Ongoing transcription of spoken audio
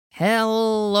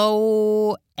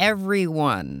Hello,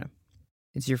 everyone.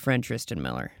 It's your friend Tristan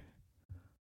Miller.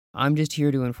 I'm just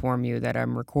here to inform you that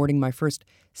I'm recording my first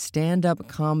stand-up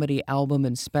comedy album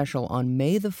and special on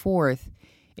May the 4th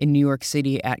in New York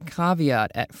City at Caveat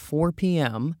at 4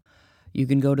 p.m. You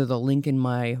can go to the link in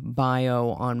my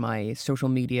bio on my social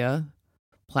media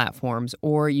platforms,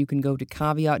 or you can go to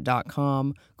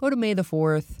caveat.com, go to May the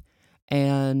 4th,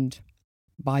 and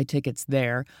buy tickets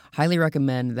there. Highly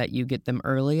recommend that you get them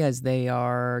early as they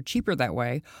are cheaper that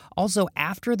way. Also,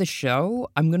 after the show,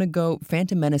 I'm going to go...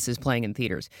 Phantom Menace is playing in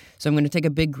theaters, so I'm going to take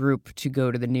a big group to go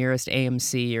to the nearest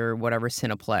AMC or whatever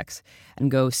Cineplex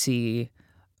and go see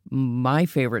my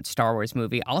favorite Star Wars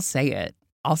movie. I'll say it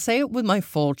with my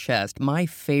full chest. My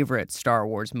favorite Star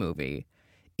Wars movie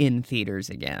in theaters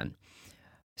again.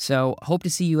 So, hope to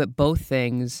see you at both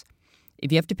things.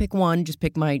 If you have to pick one, just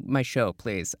pick my show,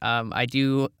 please. I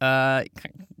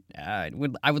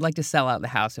would like to sell out the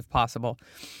house if possible.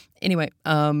 Anyway,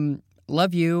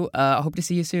 love you. Hope to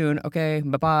see you soon. Okay,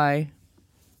 bye-bye.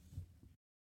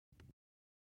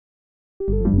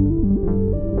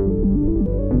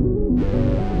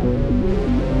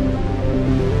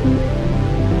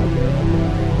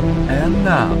 And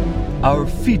now, our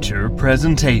feature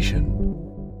presentation.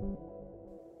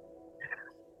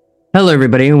 Hello,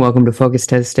 everybody, and welcome to Focus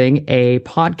Testing, a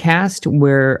podcast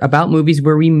about movies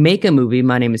where we make a movie.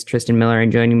 My name is Tristan Miller,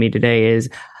 and joining me today is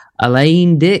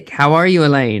Alayne Dick. How are you,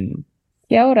 Alayne?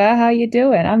 Kia ora, how you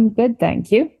doing? I'm good,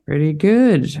 thank you. Pretty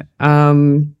good.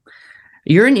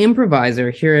 You're an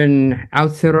improviser here in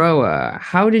Aotearoa.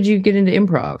 How did you get into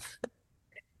improv?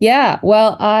 Yeah,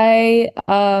 well, I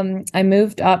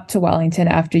moved up to Wellington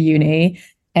after uni,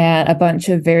 and a bunch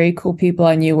of very cool people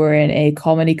I knew were in a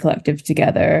comedy collective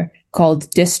together called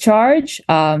Discharge,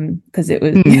 because it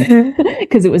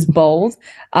was bold,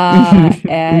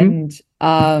 and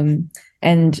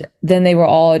then they were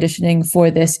all auditioning for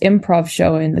this improv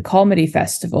show in the comedy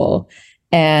festival,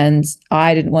 and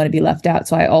I didn't want to be left out,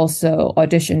 so I also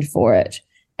auditioned for it,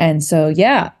 and so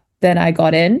then I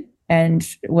got in and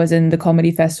was in the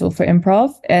comedy festival for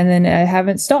improv, and then I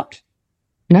haven't stopped.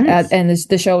 Nice. And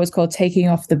the show was called Taking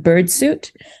Off the Bird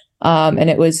Suit, and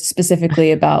it was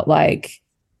specifically about like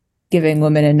giving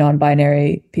women and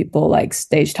non-binary people like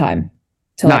stage time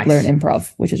to like learn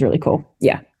improv, which is really cool.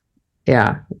 Yeah.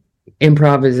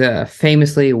 Improv is a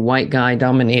famously white guy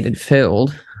dominated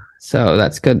field, so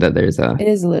that's good that there's a... It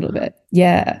is a little bit.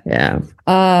 Yeah. No,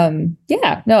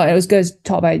 it was good. It was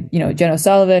taught by, Jen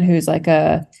O'Sullivan, who's like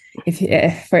for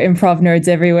improv nerds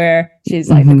everywhere. She's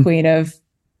like the queen of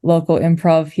local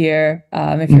improv here.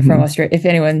 If you're from Australia, if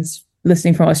anyone's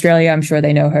listening from Australia, I'm sure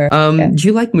they know her. Do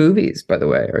you like movies, by the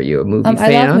way? Are you a movie fan?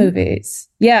 I love movies.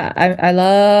 Yeah, I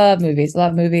love movies. I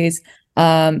love movies.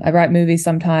 I write movies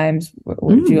sometimes.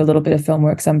 We do a little bit of film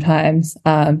work sometimes.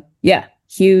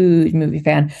 Huge movie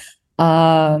fan.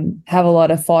 Have a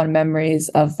lot of fond memories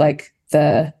of like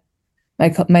my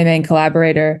main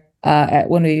collaborator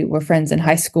when we were friends in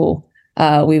high school.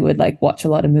 We would like watch a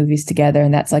lot of movies together,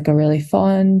 and that's like a really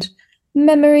fond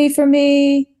memory for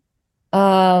me.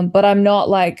 But I'm not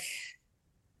like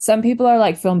some people are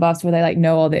like film buffs where they like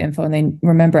know all the info and they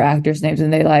remember actors' names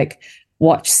and they like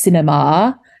watch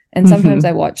cinema. And sometimes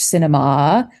I watch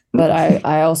cinema, but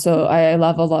I also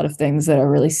love a lot of things that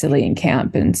are really silly and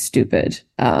camp and stupid.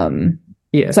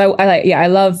 So I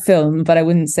love film, but I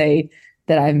wouldn't say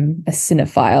that I'm a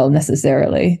cinephile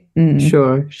necessarily.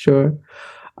 Sure.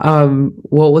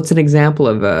 Well, what's an example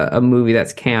of a movie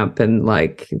that's camp and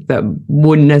like that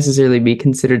wouldn't necessarily be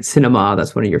considered cinema?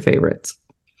 That's one of your favorites.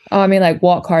 Oh, I mean, like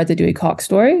Walk Hard, the Dewey Cox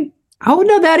Story. Oh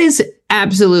no, that is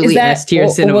absolutely S tier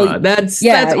cinema. Well, that's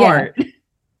art.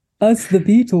 Us, the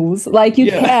Beatles.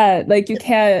 You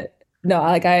can't. No,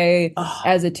 like I,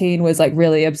 as a teen, was like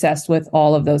really obsessed with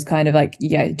all of those kind of like,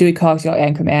 Dewey Cox, you got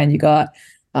Anchorman, you got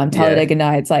Talladega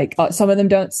Nights. Like some of them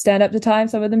don't stand up to time,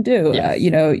 some of them do. Yeah.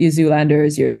 Your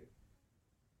Zoolanders, your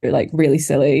like really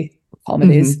silly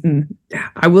comedies.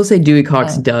 I will say Dewey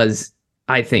Cox does.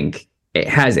 I think it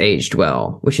has aged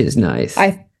well, which is nice.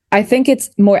 I think it's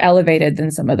more elevated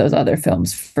than some of those other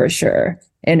films for sure.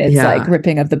 And it's like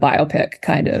ripping of the biopic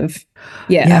kind of.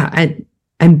 Yeah.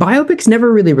 And biopics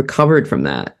never really recovered from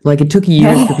that. Like it took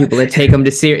years for people to take them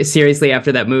seriously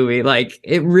after that movie. Like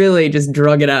it really just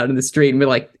drug it out in the street and be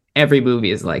like, every movie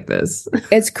is like this.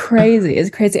 It's crazy.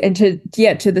 And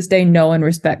to this day, no one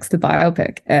respects the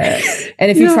biopic. And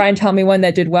if you try and tell me one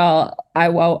that did well, I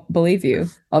won't believe you.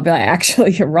 I'll be like,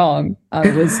 actually, you're wrong.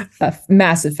 It was a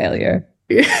massive failure.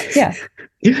 Yeah.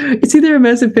 It's either a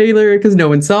massive failure because no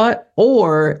one saw it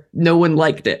or no one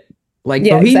liked it. Like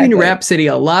Yeah, Bohemian exactly. Rhapsody,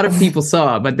 a lot of people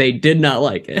saw it, but they did not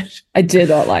like it. I did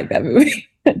not like that movie.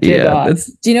 I did Yeah, not. that's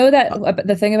Do you know that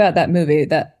the thing about that movie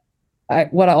that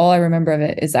all I remember of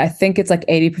it is I think it's like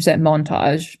 80%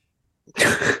 montage.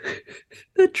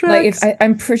 that Like if tracks.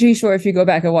 I'm pretty sure if you go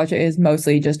back and watch it, it is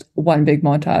mostly just one big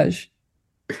montage.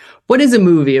 What is a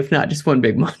movie if not just one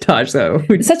big montage, though?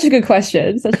 Such a good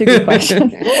question. Such a good question.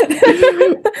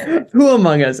 Who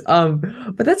among us?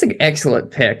 But that's an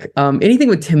excellent pick. Anything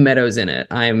with Tim Meadows in it,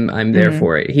 I'm there Mm,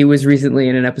 for it. He was recently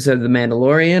in an episode of The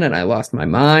Mandalorian, and I lost my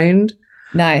mind.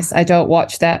 nice. I don't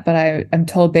watch that, but I'm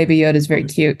told Baby Yoda is very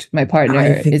cute. My I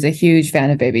partner think is a huge fan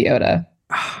of Baby Yoda.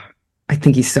 I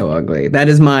think he's so ugly. That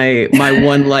is my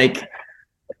one like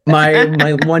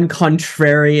my one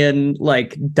contrarian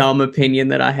like dumb opinion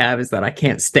that I have is that I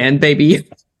can't stand Baby.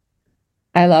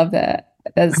 I love that.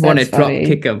 I want to That's drop funny.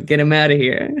 kick him, get him out of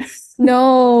here.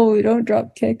 No, don't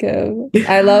drop kick him.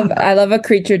 I love a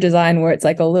creature design where it's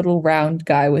like a little round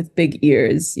guy with big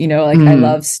ears. You know, like I Mm,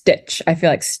 love Stitch. I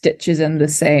feel like Stitch is in the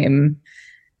same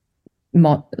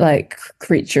like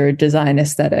creature design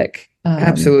aesthetic.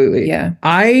 absolutely. Yeah.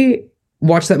 I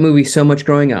watched that movie so much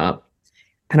growing up,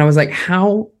 and I was like,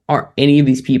 how are any of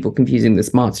these people confusing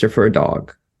this monster for a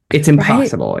dog? It's Right?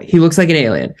 impossible. He looks like an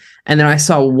alien. And then I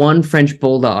saw one French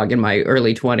bulldog in my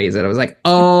early 20s, and I was like,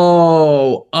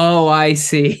 oh, I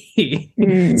see.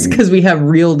 It's Mm. because we have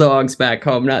real dogs back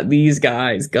home, not these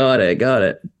guys. Got it.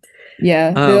 Yeah.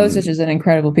 Lilo and Um, Stitch is an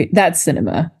incredible piece. That's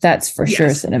cinema. That's for sure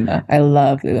yes, cinema. I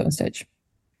love Lilo and Stitch.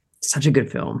 such a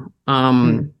good film.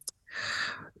 Mm.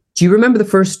 Do you remember the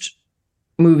first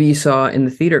movie you saw in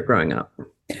the theater growing up?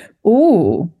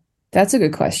 Ooh, that's a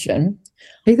good question.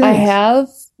 Hey, I thanks. have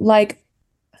like,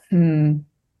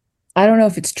 I don't know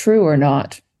if it's true or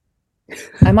not.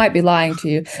 I might be lying to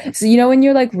you. So, you know, when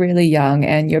you're like really young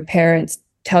and your parents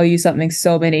tell you something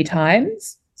so many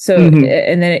times, so, Mhm.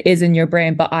 and then it is in your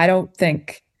brain, but I don't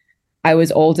think I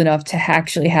was old enough to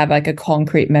actually have like a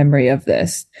concrete memory of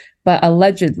this. But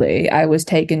allegedly, I was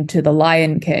taken to The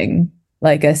Lion King,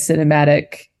 like a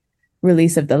cinematic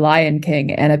release of The Lion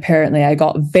King. And apparently, I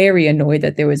got very annoyed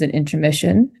that there was an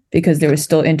intermission because there were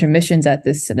still intermissions at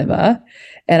this cinema.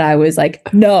 And I was like,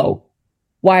 no,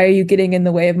 why are you getting in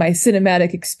the way of my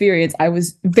cinematic experience? I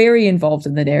was very involved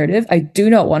in the narrative. I do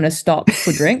not want to stop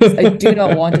for drinks. I do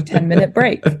not want a 10-minute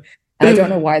break. And I don't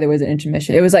know why there was an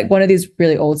intermission. It was like one of these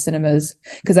really old cinemas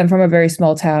because I'm from a very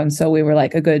small town. So we were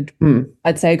like Hmm.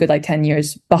 I'd say a good like 10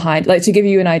 years behind. Like to give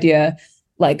you an idea,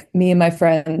 like me and my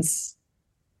friends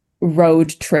road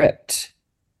tripped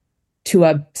to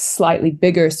a slightly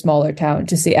bigger, smaller town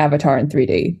to see Avatar in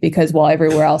 3D because while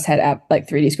everywhere else had like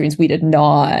 3D screens, we did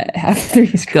not have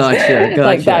 3D screens. Gotcha.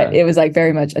 Like that, Gotcha. it was like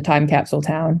very much a time capsule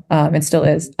town. It still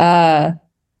is.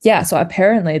 Yeah, so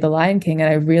apparently The Lion King, and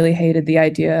I really hated the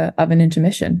idea of an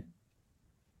intermission.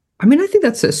 I mean, I think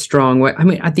that's a strong way. I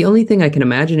mean, the only thing I can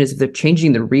imagine is if they're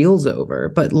changing the reels over,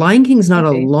 but Lion King's not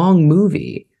a Maybe. long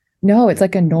movie. No, it's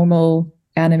like a normal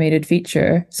animated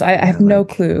feature. So I Yeah, have no like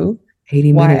clue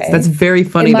 80 minutes. why. That's very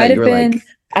funny It that might you have were been, like,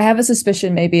 I have a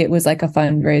suspicion maybe it was like a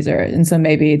fundraiser. And so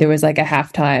maybe there was like a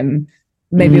halftime,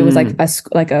 maybe it was like mm,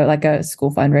 like a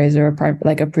school fundraiser or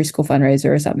like a preschool fundraiser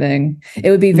or something.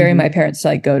 It would be very mhm. my parents to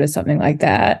like go to something like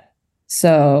that.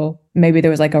 So maybe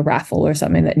there was like a raffle or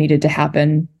something that needed to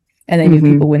happen. And they knew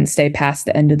people Mhm. wouldn't stay past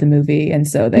the end of the movie. And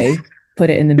so they put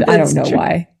it in the, I don't That's know true.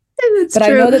 why. That's But I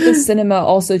true. know that the cinema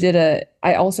also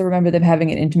I also remember them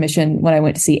having an intermission when I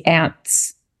went to see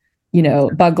Ants, you know,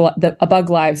 A Bug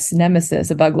Life's nemesis,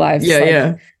 A Bug Life's Yeah, like,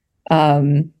 yeah.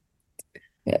 um,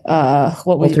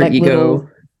 what was Alter like little, ego,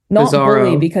 not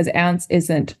bully Bizarro. because Ants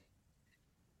isn't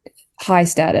high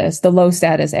status, the low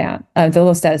status the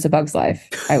low status of Bug's Life,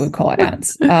 I would call it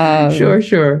Ants.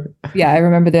 Sure. Yeah, I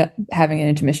remember that having an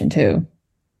intermission too.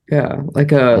 Yeah,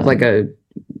 like a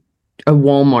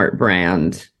Walmart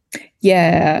brand.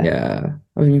 Yeah, Yeah.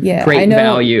 yeah, I Great know.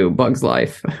 value, Bug's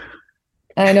Life.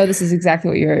 And I know this is exactly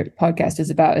what your podcast is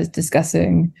about, is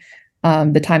discussing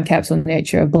the time capsule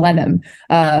nature of Blenheim.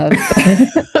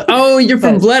 Oh, you're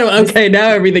from But Blenheim. this, Okay, now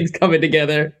everything's coming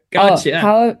together. oh, Gotcha.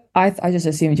 how I just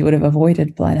assumed you would have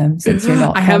avoided Blenheim since you're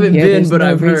not I from haven't here. been, There's but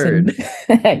no I've reason.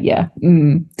 heard. Yeah,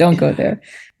 don't go there.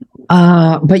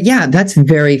 But yeah, that's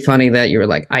very funny that you were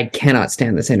like, I cannot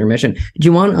stand this intermission. Do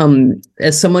you want,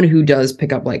 as someone who does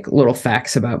pick up like little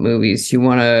facts about movies, do you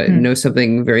want to Hmm. know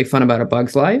something very fun about A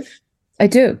Bug's Life? I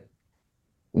do.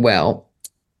 Well,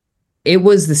 it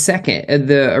was the second.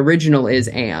 The original is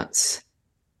Ants.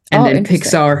 And Oh, then interesting.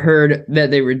 Pixar heard that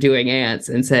they were doing Ants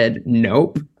and said,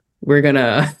 nope, we're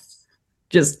gonna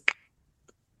just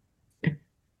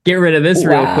get rid of this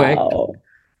real quick. Wow.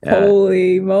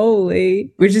 Holy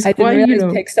moly. Which is I didn't quite,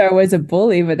 realize Pixar was a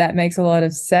bully, but that makes a lot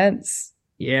of sense.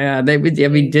 yeah, I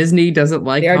mean, Disney doesn't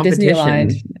like They are Disney competition.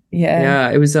 aligned. Yeah.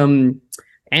 Yeah, it was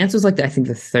Ants was like I think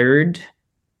the third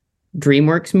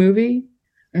DreamWorks movie,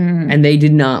 and they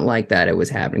did not like that it was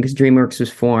happening because DreamWorks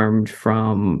was formed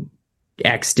from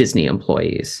ex-Disney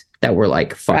employees that were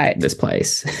like, fuck this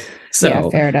place. So yeah,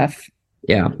 fair enough.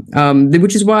 yeah.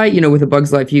 Which is why, with A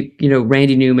Bug's Life,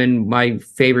 Randy Newman, my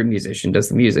favorite musician, does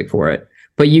the music for it.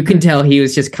 But you can tell he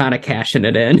was just kind of cashing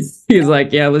it in. He was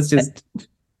like, yeah, let's just.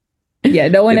 Yeah,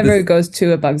 no one ever goes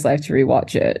to A Bug's Life to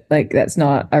rewatch it. Like, that's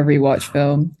not a rewatch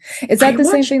film. Is that the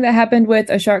same thing that happened with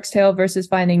A Shark's Tale versus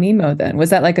Finding Nemo then?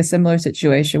 Was that like a similar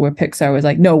situation where Pixar was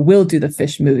like, no, we'll do the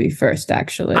fish movie first,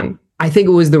 actually? I think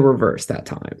it was the reverse that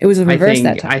time. It was the reverse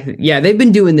that time. Yeah, they've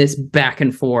been doing this back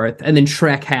and forth, and then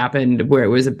Shrek happened, where it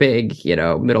was a big,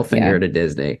 middle finger to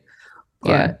Disney.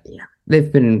 But, yeah,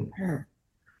 they've been,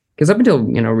 because up until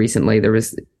recently, there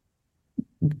was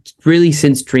really,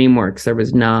 since DreamWorks, there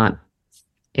was not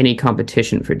any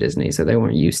competition for Disney, so they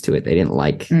weren't used to it. They didn't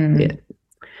like it.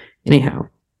 Anyhow,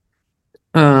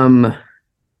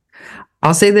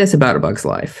 I'll say this about A Bug's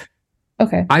Life.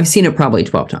 Okay, I've seen it probably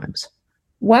 12 times.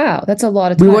 Wow, that's a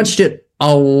lot of time. We watched it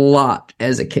a lot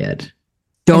as a kid.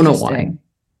 Don't know why.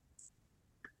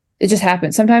 It just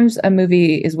happens. Sometimes a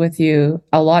movie is with you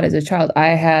a lot as a child. I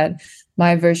had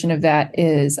my version of that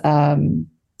is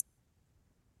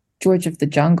George of the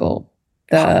Jungle,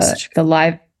 the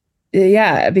live.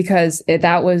 Yeah, because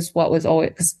that was what was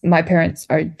always. 'Cause my parents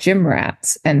are gym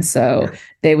rats, and so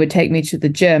they would take me to the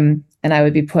gym, and I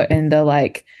would be put in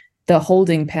the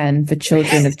holding pen for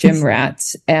children of gym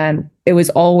rats. And it was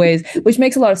always, which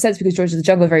makes a lot of sense because George of the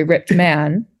Jungle, a very ripped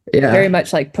man, very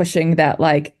much like pushing that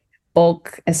like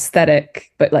bulk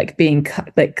aesthetic, but like being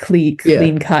like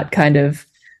clean cut kind of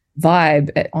vibe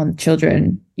on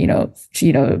children,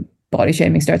 body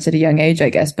shaming starts at a young age, I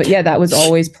guess. But yeah, that was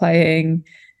always playing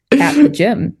at the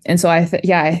gym. And so I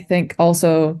think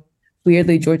also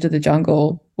weirdly, George of the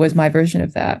Jungle was my version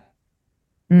of that.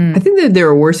 I think that there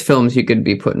are worse films you could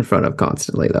be put in front of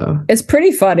constantly, though. It's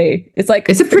pretty funny. It's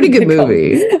a pretty good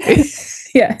movie.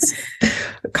 Yes.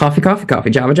 Coffee, Java,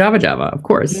 Java, Java. Of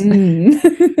course.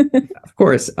 Of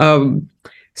course.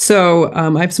 So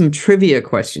I have some trivia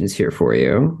questions here for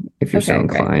you, if you're so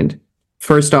inclined. Great.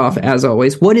 First off, as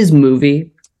always, what is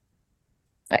movie?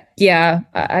 Yeah,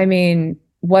 I mean,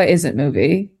 what isn't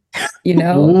movie?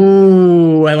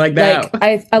 Ooh, I like that.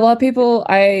 Like, a lot of people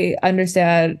I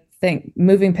understand think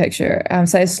moving picture.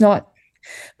 So it's not,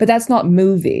 but that's not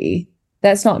movie.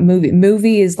 That's not movie.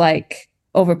 Movie is like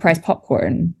overpriced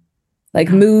popcorn. Like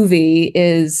movie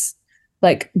is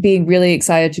like being really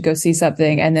excited to go see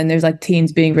something, and then there's like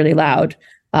teens being really loud.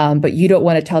 But you don't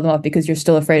want to tell them off because you're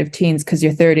still afraid of teens because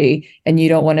you're 30 and you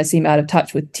don't want to seem out of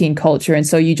touch with teen culture. And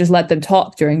so you just let them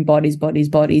talk during Bodies,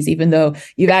 even though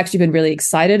you've actually been really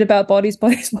excited about Bodies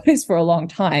for a long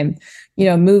time.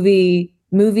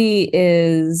 Movie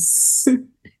is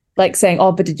like saying,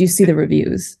 oh, but did you see the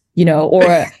reviews?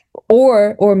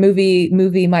 Or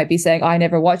movie might be saying, I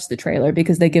never watched the trailer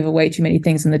because they give away too many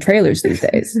things in the trailers these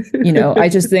days. I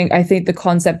think the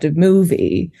concept of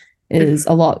movie is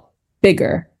a lot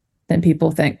bigger than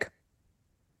people think.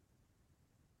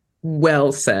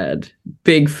 Well said.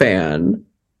 Big fan.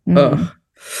 But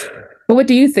what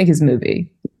do you think is movie?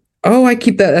 Oh, I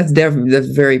keep that. That's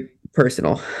very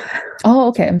personal. Oh,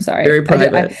 okay. I'm sorry. Very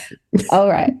private. All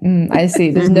right. I see.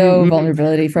 There's no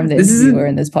vulnerability from the interviewer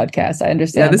in this podcast. I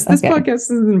understand. Yeah, this podcast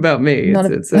isn't about me.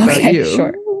 It's about you.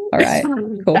 Sure. All right.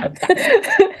 Cool.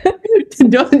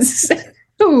 Don't say,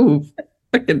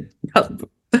 fucking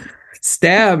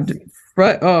stabbed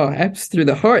right. Oh, apps through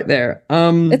the heart there.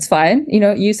 It's fine.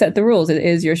 You set the rules. It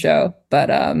is your show.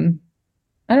 But I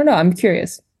don't know. I'm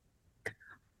curious.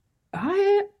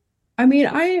 I mean,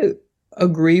 I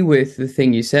agree with the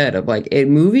thing you said of like a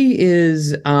movie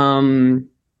is to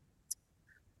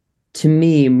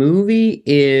me, movie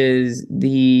is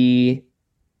the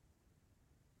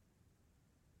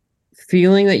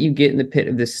feeling that you get in the pit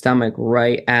of the stomach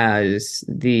right as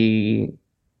the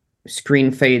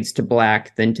screen fades to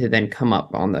black then come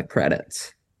up on the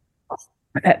credits.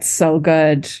 That's so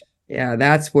good. Yeah,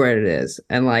 that's where it is.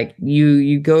 And like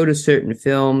you go to certain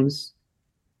films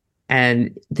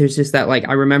and there's just that, like,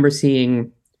 I remember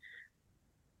seeing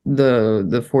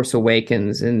the Force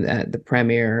Awakens at the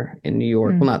premiere in New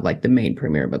York. Well, not like the main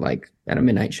premiere, but like at a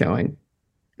midnight showing.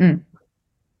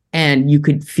 And you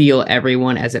could feel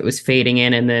everyone as it was fading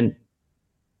in, and then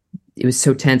it was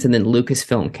so tense, and then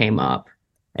Lucasfilm came up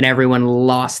and everyone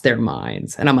lost their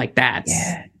minds. And I'm like, that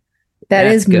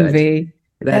is good. Movie.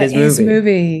 That is is movie.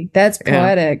 movie. That's Yeah.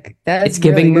 poetic. That's It's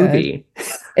giving really good. movie.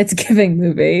 It's giving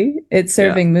movie. It's Yeah.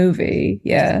 serving movie.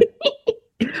 Yeah.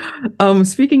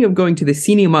 Speaking of going to the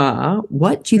cinema,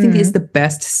 what do you think is the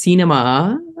best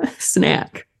cinema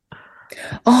snack?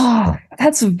 Oh,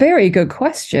 that's a very good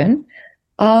question.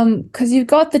 Because you've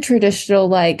got the traditional,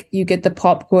 like you get the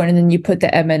popcorn and then you put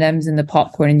the M&Ms in the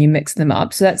popcorn and you mix them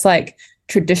up. So that's like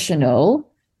traditional.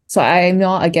 So I'm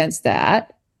not against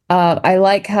that. I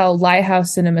like how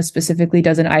Lighthouse Cinema specifically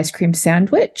does an ice cream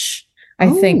sandwich. I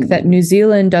think that New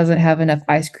Zealand doesn't have enough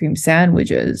ice cream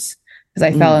sandwiches because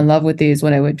I fell in love with these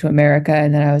when I went to America.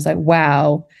 And then I was like,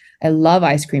 wow, I love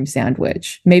ice cream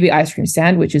sandwich. Maybe ice cream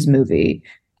sandwich is movie.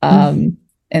 And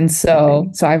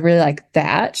so I really like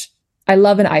that. I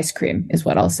love an ice cream is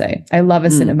what I'll say. I love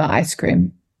a cinema ice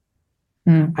cream.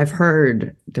 I've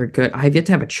heard they're good. I've yet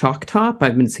to have a chalk top.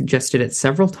 I've been suggested it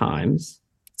several times.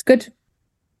 It's good.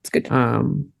 It's good.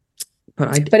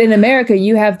 But in America,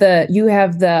 you have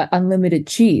the unlimited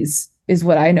cheese is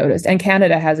what I noticed. And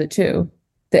Canada has it too.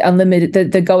 The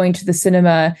unlimited, the going to the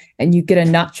cinema and you get a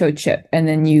nacho chip and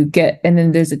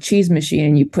then there's a cheese machine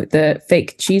and you put the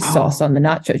fake cheese sauce on the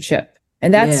nacho chip.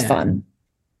 And that's fun.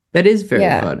 That is very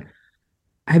fun.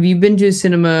 Have you been to a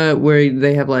cinema where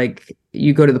they have like,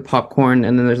 you go to the popcorn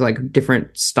and then there's like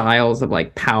different styles of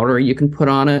like powder you can put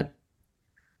on it?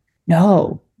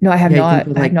 No, I have not. You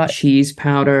can put, like, I have not. Cheese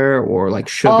powder or like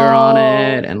sugar on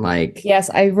it and like.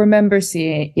 Yes, I remember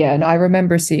seeing. Yeah, no, I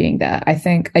remember seeing that. I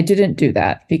think I didn't do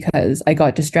that because I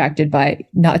got distracted by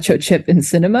nacho chip in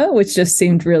cinema, which just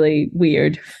seemed really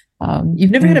weird.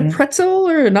 You've never had a pretzel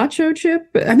or a nacho chip?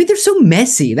 I mean, they're so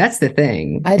messy. That's the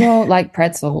thing. I don't like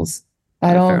pretzels.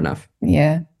 I don't. Fair enough.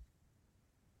 Yeah.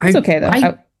 It's okay though.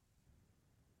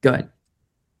 Go ahead.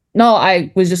 No,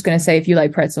 I was just gonna say if you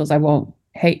like pretzels, I won't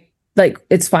hate. Like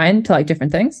it's fine to like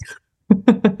different things.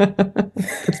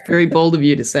 It's very bold of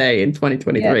you to say in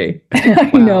 2023.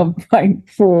 Yeah. I know. Fine.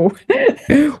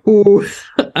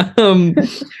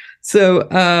 So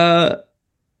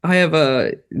I have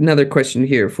another question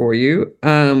here for you,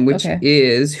 which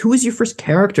is, who was your first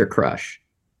character crush?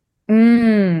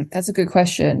 That's a good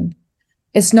question.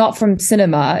 It's not from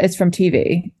cinema, it's from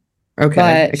TV. Okay,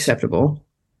 but, acceptable.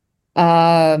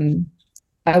 I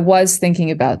was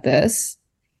thinking about this,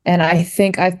 and I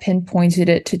think I've pinpointed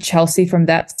it to Chelsea from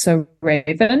That's So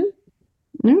Raven.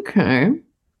 Okay.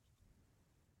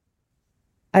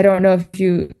 I don't know if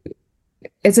you...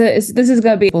 this is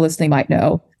going to be people listening might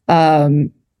know.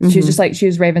 She was just like, she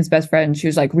was Raven's best friend. She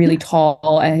was like really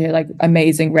tall and had like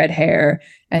amazing red hair.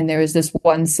 And there was this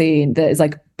one scene that is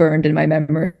like burned in my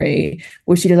memory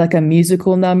where she did like a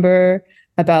musical number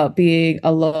about being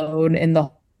alone in the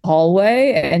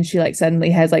hallway. And she like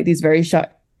suddenly has like these very short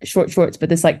shorts, but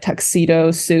this like tuxedo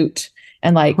suit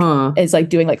and like is like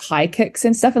doing like high kicks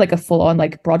and stuff and like a full on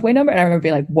like Broadway number. And I remember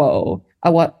being like, whoa, I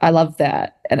love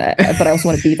that. And but I also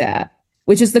want to be that.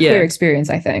 Which is the queer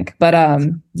experience, I think. But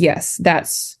yes,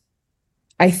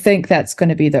 I think that's going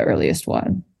to be the earliest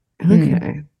one.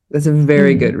 Okay. That's a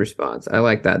very good response. I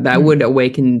like that. That would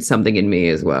awaken something in me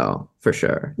as well, for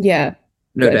sure. Yeah.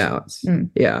 No doubts.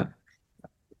 Yeah.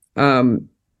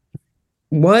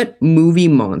 What movie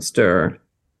monster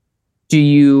do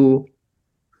you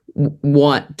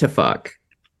want to fuck?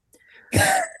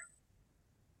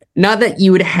 Not that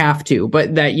you would have to,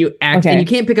 but that you act. And you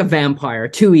can't pick a vampire.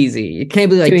 Too easy. It can't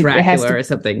be like Dracula or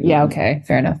something. Yeah, okay.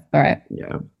 Fair enough. All right.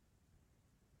 Yeah.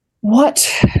 What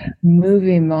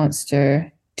movie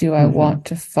monster do I want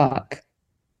to fuck?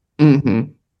 That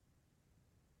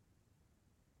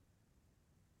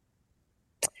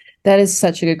is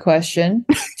such a good question.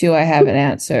 Do I have an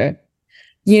answer?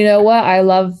 You know what? I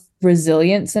love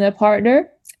resilience in a partner.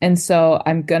 And so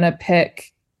I'm going to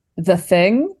pick The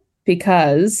Thing.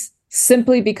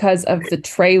 Simply because of the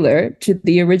trailer to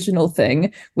the original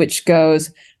Thing, which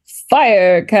goes,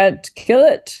 fire can't kill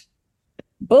it.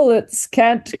 Bullets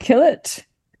can't kill it.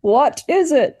 What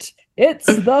is it? It's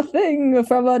the Thing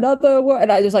from another world.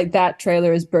 And I just like that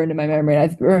trailer is burned in my memory.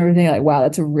 And I remember thinking like, wow,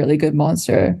 that's a really good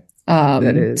monster.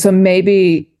 That is. So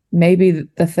maybe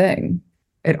The Thing.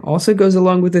 It also goes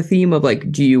along with the theme of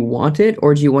like, do you want it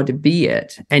or do you want to be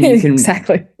it? And you can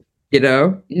exactly, you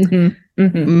know.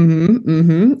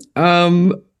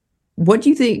 What do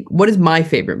you think? What is my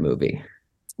favorite movie?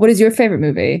 What is your favorite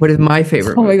movie? What is my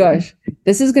favorite movie? Oh my gosh.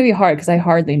 This is going to be hard because I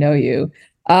hardly know you.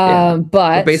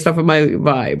 But based off of my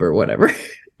vibe or whatever.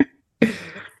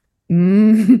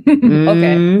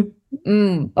 Okay.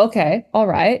 Okay. All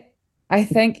right. I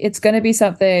think it's going to be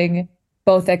something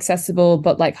both accessible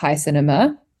but like high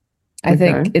cinema. I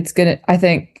think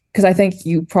because I think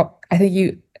you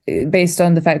based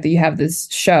on the fact that you have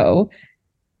this show,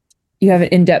 you have an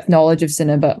in-depth knowledge of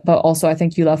cinema, but also I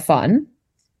think you love fun.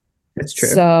 That's true.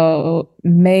 So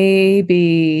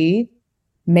maybe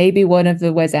one of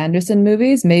the Wes Anderson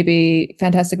movies, maybe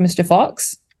Fantastic Mr.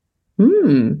 Fox.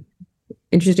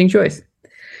 Interesting choice.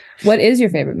 What is your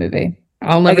favorite movie?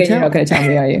 I'll never tell. You're not going to tell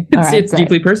me, are you? It's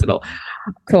deeply personal.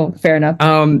 Cool. Fair enough.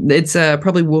 It's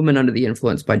probably Woman Under the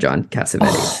Influence by John Cassavetes.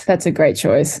 Oh, that's a great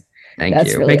choice. Thank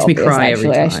That's you. Really Makes obvious, me cry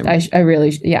actually. every time. I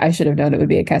really, I should have known it would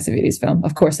be a Cassavetes film.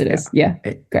 Of course it is. Yeah.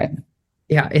 Great.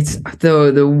 Yeah, it's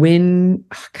the win.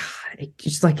 Oh God,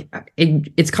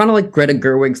 it's kind of like Greta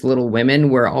Gerwig's Little Women,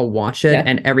 where I'll watch it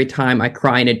and every time I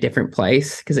cry in a different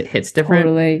place because it hits different.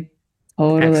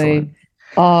 Totally.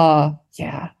 Oh,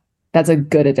 yeah. That's a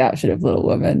good adaptation of Little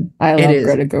Women. I love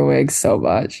Greta Gerwig so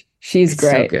much. She's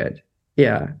great. So good.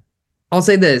 Yeah. I'll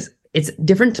say this. It's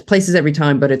different places every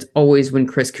time, but it's always when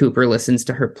Chris Cooper listens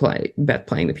to her Beth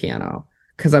playing the piano.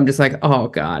 Because I'm just like, oh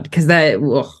God. Because my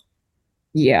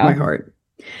heart.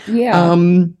 Yeah.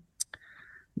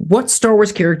 What Star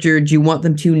Wars character do you want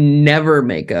them to never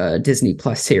make a Disney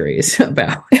Plus series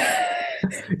about?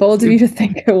 Bold of you to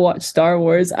think I watch Star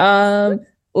Wars. Okay.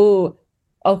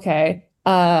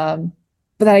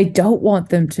 But I don't want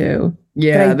them to.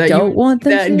 Yeah, I don't want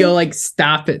them to. And go like,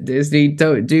 stop it, Disney.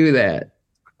 Don't do that.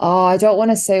 Oh, I don't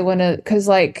want to say because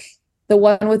like the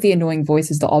one with the annoying voice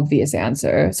is the obvious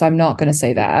answer. So I'm not going to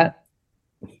say that.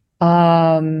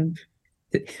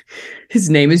 His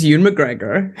name is Ewan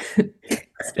McGregor.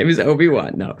 His name is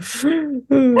Obi-Wan. No.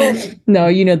 No,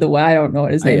 you know the one. I don't know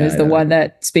what his name is. The one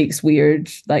that speaks weird.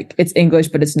 Like it's English,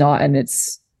 but it's not. And it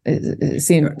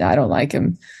seems, I don't like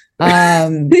him. Yeah,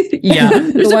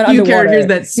 there's a few characters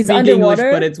that speak English,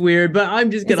 but it's weird. But I'm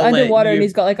just gonna underwater, and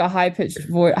he's got like a high pitched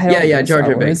voice. Jar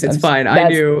Jar Binks. It's fine. I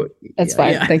do. It's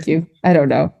fine. Yeah. Thank you. I don't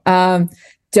know.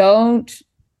 Don't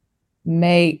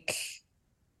make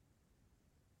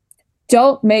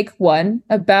one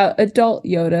about adult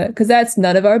Yoda because that's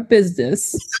none of our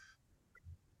business.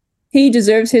 He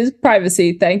deserves his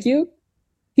privacy. Thank you.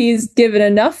 He's given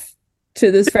enough to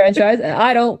this franchise, and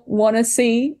I don't want to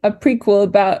see a prequel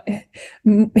about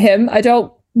him. I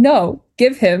don't know.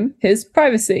 Give him his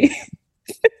privacy.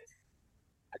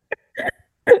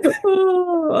 I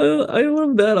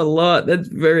love that a lot. That's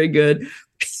very good.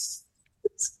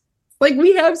 Like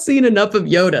we have seen enough of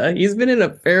Yoda. He's been in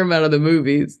a fair amount of the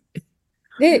movies.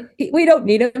 We don't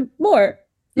need him more.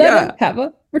 Let him have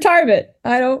a retirement.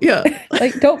 I don't. Yeah.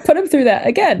 Don't put him through that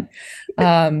again.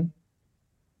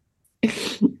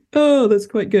 Oh, that's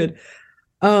quite good.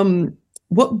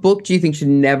 What book do you think should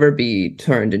never be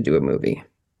turned into a movie?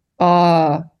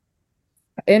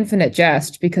 Infinite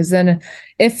Jest, because then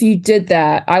if you did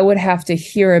that, I would have to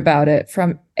hear about it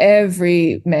from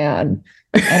every man,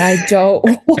 and I don't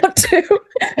want to.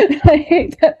 I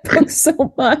hate that book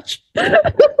so much.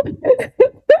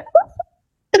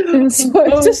 And so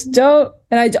I just don't,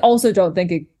 and I also don't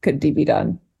think it could be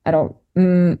done. I don't.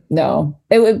 No,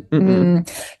 it would.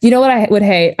 You know what I would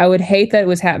hate? I would hate that it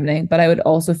was happening, but I would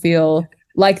also feel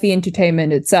like the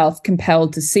entertainment itself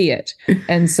compelled to see it.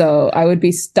 And so I would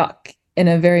be stuck in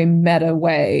a very meta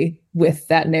way with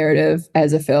that narrative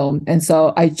as a film. And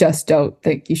so I just don't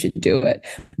think you should do it.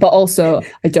 But also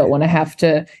I don't want to have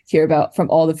to hear about from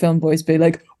all the film boys being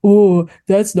like, oh,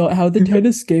 that's not how the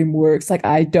tennis game works. Like,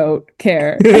 I don't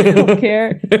care. I don't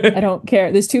care. I don't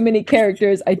care. There's too many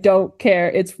characters. I don't care.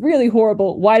 It's really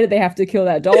horrible. Why did they have to kill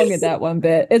that dog in that one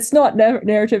bit? It's not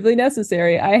narratively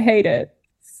necessary. I hate it.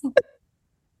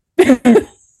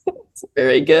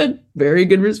 Very good. Very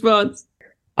good response.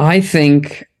 I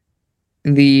think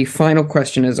the final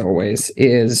question, as always,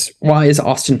 is why is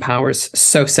Austin Powers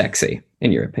so sexy,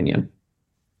 in your opinion?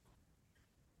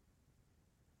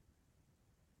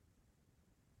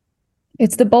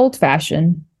 It's the bold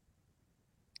fashion.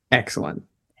 Excellent.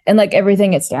 And like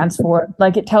everything it stands for.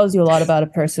 Like it tells you a lot about a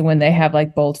person when they have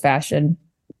like bold fashion.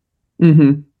 Are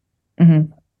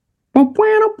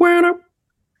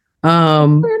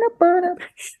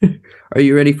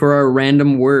you ready for our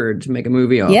random word to make a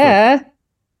movie off of? Yeah,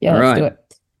 all let's right. do it.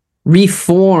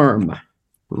 Reform.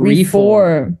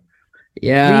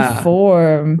 Yeah.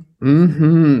 Reform.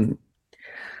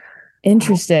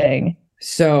 Interesting.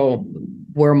 So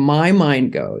where my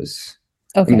mind goes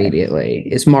immediately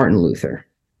is Martin Luther.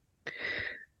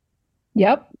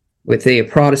 Yep. With the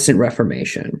Protestant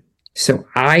Reformation. So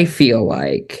I feel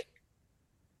like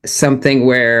something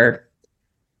where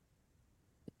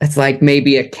it's like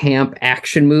maybe a camp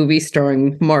action movie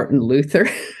starring Martin Luther.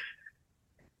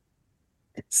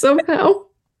 Somehow.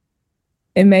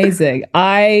 Amazing.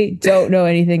 I don't know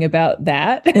anything about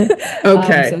that.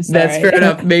 Okay, So that's sorry. fair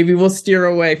enough. Maybe we'll steer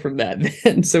away from that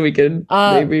then, so we can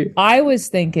maybe. I was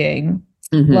thinking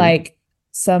Mhm. like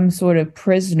some sort of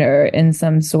prisoner in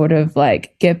some sort of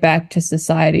like get back to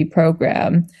society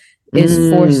program is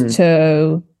forced Mm.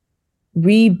 to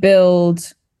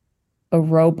rebuild a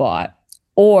robot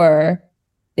or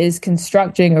is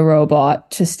constructing a robot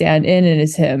to stand in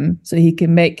as him so he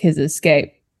can make his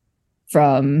escape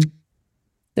from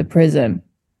the prison.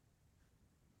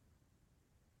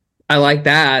 I like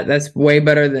that. That's way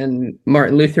better than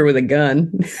Martin Luther with a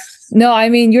gun. No, I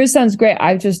mean yours sounds great.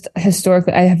 I just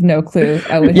historically I have no clue.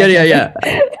 I would Yeah.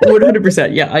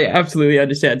 100%. Yeah, I absolutely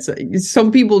understand. So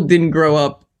some people didn't grow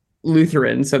up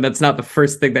Lutheran, so that's not the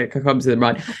first thing that comes to their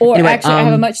mind. Or Anyway, actually, I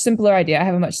have a much simpler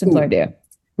idea.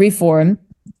 Reform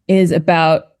is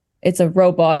about it's a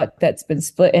robot that's been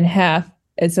split in half,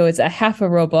 and so it's a half a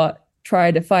robot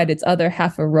trying to find its other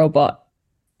half a robot.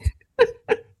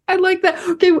 I like that.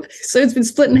 Okay, so it's been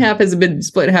split in half. Has it been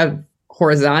split in half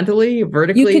horizontally,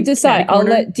 vertically? You could decide. I'll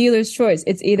catty-corner? let dealer's choice.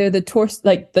 It's either the torso,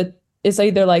 it's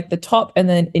either like the top, and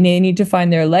then they need to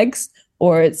find their legs,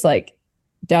 or it's like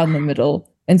down the middle.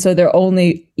 And so they're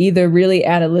only either really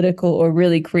analytical or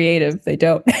really creative. They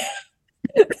don't.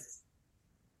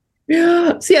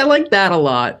 Yeah. See, I like that a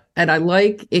lot. And I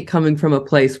like it coming from a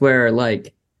place where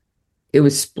like it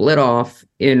was split off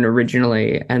in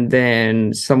originally, and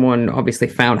then someone obviously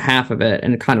found half of it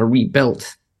and kind of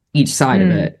rebuilt each side of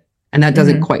it. And that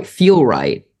doesn't quite feel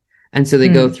right. And so they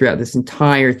go throughout this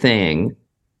entire thing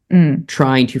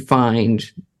trying to find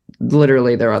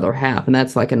literally their other half. And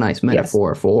that's like a nice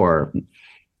metaphor for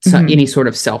any sort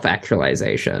of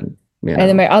self-actualization. You know? And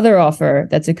then my other offer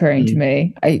that's occurring to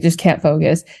me, I just can't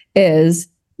focus, is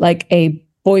like a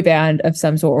boy band of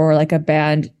some sort or like a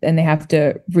band, and they have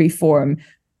to reform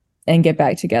and get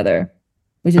back together,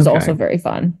 which is also very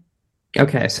fun.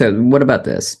 Okay, so what about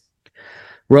this?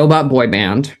 Robot boy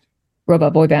band.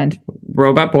 Robot boy band.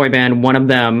 Robot boy band, one of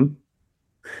them,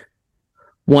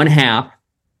 one half.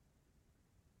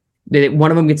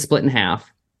 One of them gets split in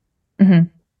half.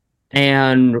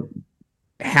 And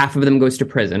half of them goes to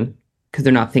prison because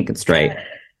they're not thinking straight.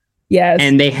 Yes.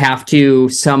 And they have to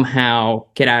somehow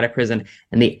get out of prison.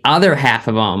 And the other half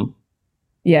of them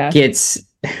gets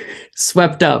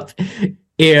swept up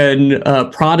in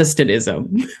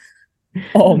Protestantism.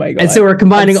 Oh my God. And so we're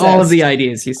combining all of the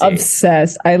ideas, you see.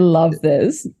 Obsessed. I love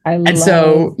this. And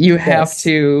so you have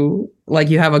to, like,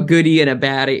 you have a goodie and a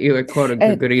baddie, you quote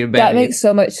a goodie and a baddie. That makes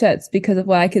so much sense because of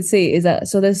what I could see is that,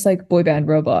 so this like boy band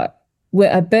robot,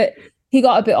 he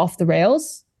got a bit off the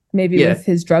rails, maybe with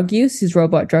his drug use, his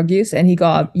robot drug use. And he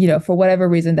got, for whatever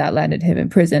reason that landed him in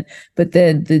prison. But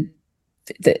then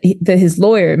his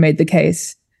lawyer made the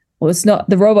case, well, it's not,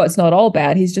 the robot's not all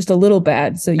bad. He's just a little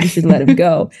bad. So you should let him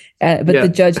go. But the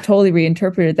judge totally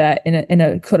reinterpreted that in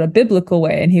a kind of biblical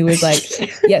way. And he was like,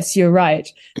 yes, you're right.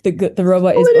 The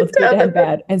robot is both good and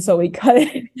bad. And so we cut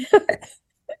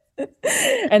it.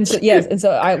 And so, yes. And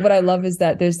so what I love is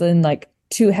that there's then like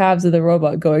two halves of the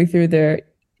robot going through their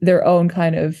own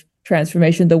kind of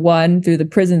transformation. The one through the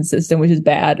prison system, which is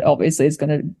bad, obviously it's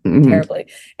going to terribly.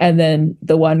 And then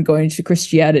the one going to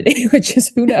Christianity, which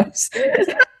is who knows.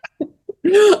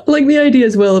 Like the idea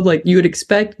as well of like you would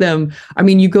expect them. I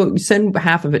mean, you send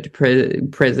half of it to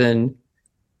prison,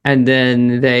 and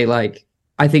then they like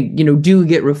I think do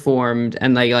get reformed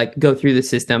and they like go through the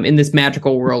system in this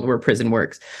magical world where prison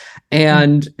works.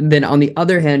 And then on the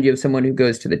other hand, you have someone who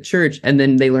goes to the church and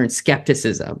then they learn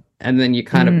skepticism, and then you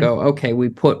kind of go, okay, we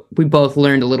both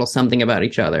learned a little something about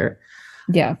each other.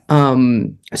 Yeah. So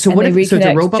and what if so it's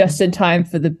a robot just in time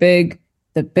for the big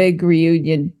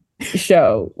reunion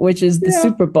show, which is the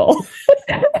Super Bowl,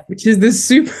 which is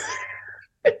the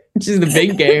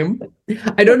big game.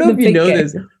 I don't know if you know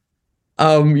this.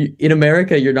 In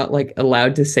America, you're not like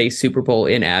allowed to say Super Bowl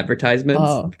in advertisements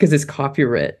because it's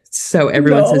copyright. So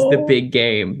everyone says the big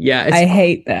game. Yeah, I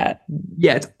hate that.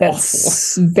 Yeah,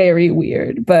 that's awful. very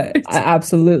weird, but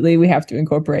absolutely we have to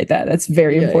incorporate that. That's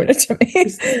very important to me.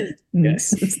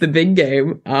 Yes, it's the big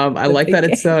game. I like that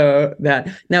it's that.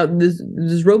 Now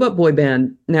this robot boy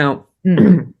band. Now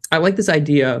I like this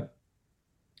idea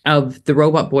of the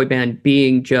robot boy band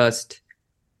being just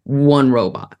one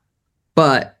robot,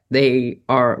 but they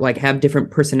are like have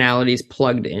different personalities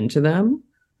plugged into them.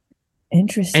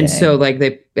 Interesting. And so like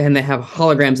they have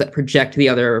holograms that project the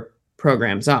other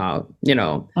programs out,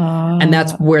 and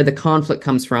that's where the conflict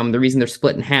comes from. The reason they're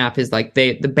split in half is like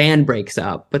the band breaks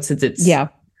up, but since it's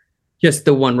just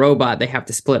the one robot, they have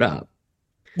to split up.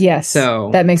 Yes. So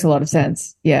that makes a lot of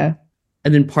sense. Yeah.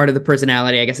 and then part of the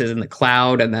personality, I guess, is in the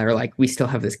cloud, and they're like, we still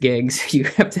have this gig, so you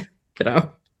have to,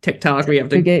 TikTok, we have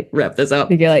to wrap this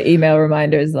up. You get like email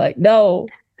reminders like, no,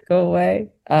 go away.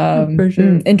 For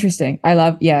sure. Interesting. I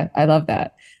love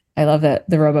that. I love that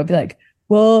the robot be like,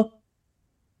 well,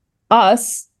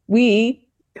 we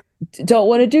don't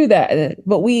want to do that,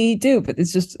 but we do. But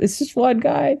it's just one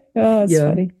guy. Oh, it's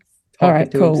funny. All right,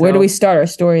 cool. Where do we start our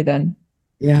story then?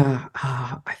 Yeah,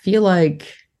 I feel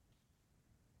like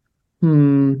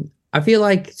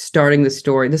starting the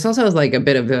story. This also has like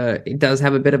it does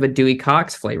have a bit of a Dewey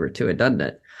Cox flavor to it, doesn't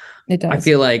it? It does. I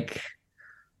feel like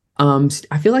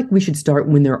we should start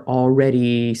when they're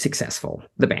already successful.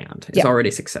 The band is already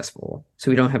successful,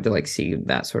 so we don't have to like see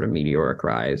that sort of meteoric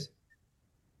rise.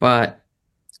 But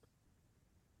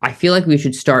I feel like we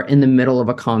should start in the middle of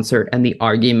a concert and the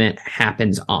argument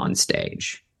happens on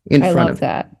stage in front of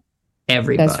that.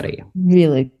 Everybody. That's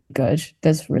really good.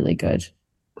 That's really good.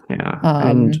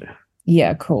 Yeah.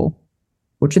 Yeah, cool.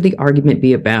 What should the argument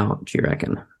be about, do you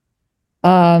reckon?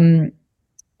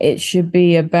 It should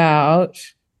be about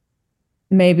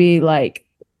maybe like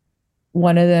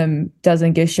one of them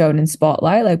doesn't get shown in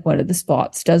spotlight, like one of the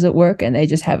spots doesn't work, and they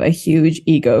just have a huge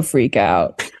ego freak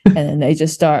out, and then they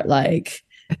just start like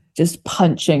just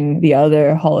punching the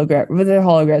other hologram with their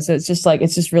hologram. So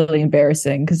it's just really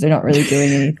embarrassing because they're not really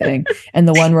doing anything, and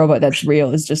the one robot that's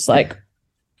real is just like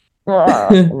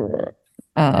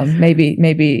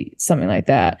maybe something like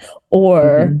that,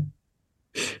 or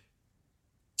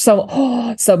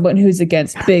someone who's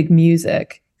against big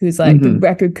music, who's like, the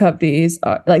record companies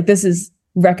are like, this is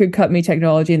record company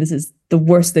technology and this is the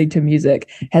worst thing to music,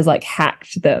 has like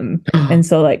hacked them. And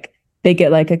so like they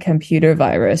get like a computer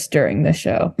virus during the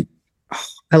show.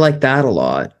 I like that a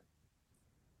lot.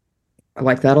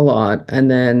 And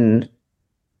then,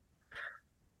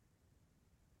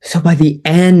 so by the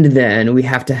end, then we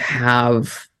have to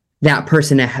have that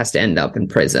person that has to end up in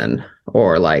prison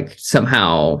or like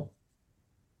somehow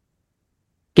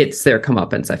gets their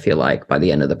comeuppance, I feel like, by the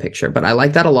end of the picture. But I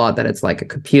like that a lot, that it's like a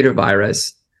computer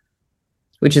virus,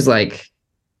 which is like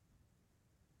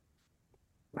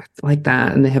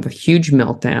that. And they have a huge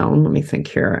meltdown. Let me think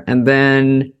here. And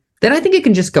then I think it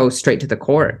can just go straight to the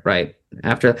court, right?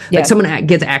 After, like someone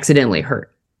gets accidentally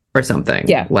hurt or something.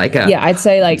 Yeah. I'd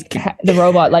say like the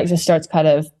robot like just starts kind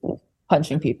of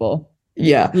punching people.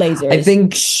 Yeah. Lasers. I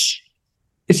think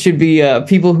it should be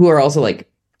people who are also like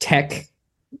tech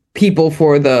people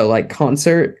for the like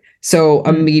concert. So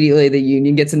immediately the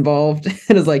union gets involved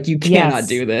and is like, you cannot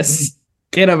do this.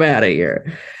 Get them out of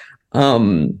here.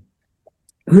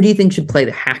 Who do you think should play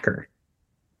the hacker?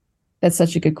 That's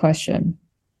such a good question.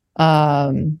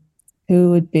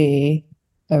 Who would be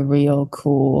a real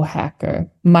cool hacker?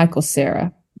 Michael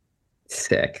Cera.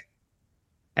 Sick.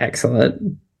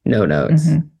 Excellent. No notes.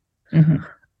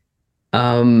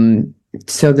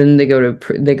 So then they go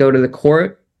to the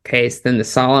court case, then the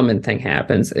Solomon thing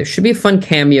happens. There should be a fun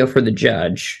cameo for the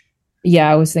judge.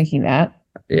 Yeah, I was thinking that.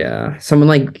 Yeah, someone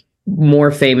like more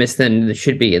famous than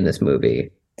should be in this movie.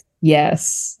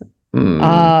 Yes.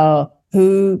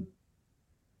 Who?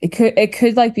 It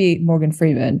could like be Morgan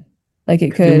Freeman. Like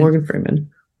it could be Morgan Freeman.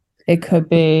 It could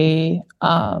be.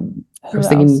 I was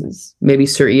thinking maybe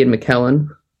Sir Ian McKellen.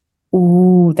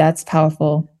 Ooh, that's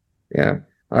powerful. Yeah,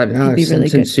 I'd be really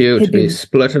good. You to be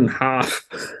split in half.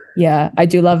 Yeah, I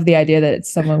do love the idea that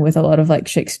it's someone with a lot of like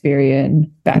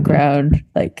Shakespearean background.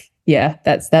 Like, yeah,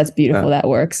 that's beautiful. That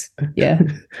works. Yeah.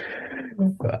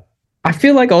 I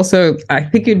feel like also, I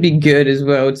think it'd be good as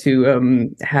well to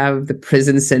have the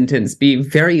prison sentence be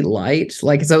very light.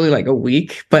 Like it's only like a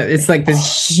week, but it's like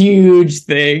this huge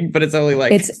thing, but it's only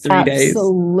like 3 days.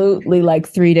 Absolutely like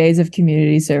 3 days of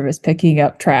community service picking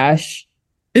up trash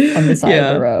on the side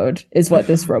of the road is what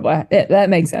this robot, that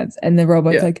makes sense. And the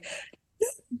robot's like,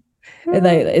 and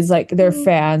it's like their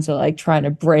fans are like trying to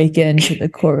break into the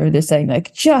court. They're saying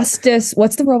like, justice.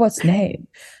 What's the robot's name?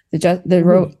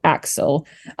 The Axel.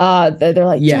 They're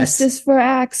like, justice for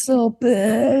Axel.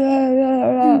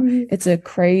 It's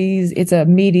a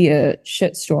media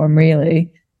shitstorm,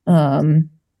 really. I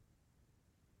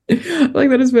like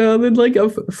that as well. And then like a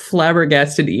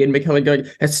flabbergasted Ian McKellen going,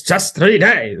 it's just 3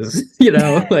 days. You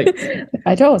know, like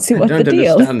I don't see what the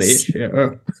deal is. The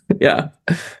issue. Yeah.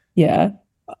 Yeah.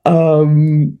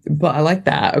 But I like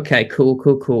that. Okay,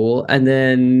 cool. And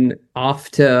then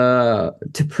off to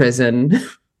prison.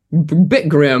 Bit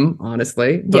grim,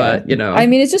 honestly, but you know, I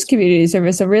mean, it's just community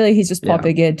service. So really, he's just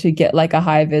popping in to get like a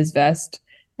high vis vest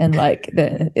and like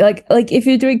if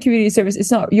you're doing community service,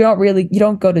 you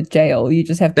don't go to jail. You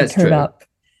just have to turn up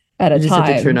at a time. You just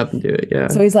have to turn up and do it. Yeah.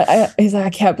 So he's like, I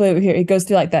can't believe we're here. He goes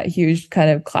through like that huge kind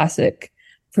of classic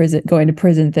prison, going to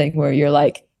prison thing where you're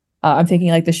like, I'm thinking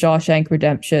like the Shawshank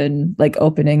Redemption, like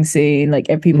opening scene, like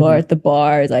and people are at the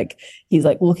bar, like he's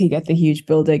like looking at the huge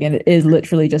building, and it is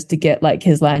literally just to get like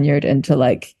his lanyard and to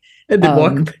like, and then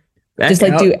walk back just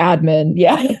like out. do admin,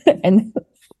 yeah, and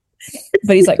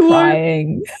but he's like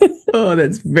crying. Oh,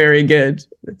 that's very good.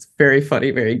 That's very funny,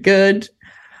 very good.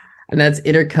 And that's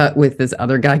intercut with this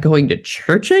other guy going to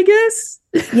church, I guess.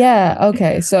 Yeah.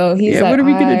 Okay. So he's like, what are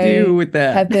we gonna do with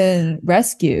that? Have been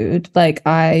rescued. Like,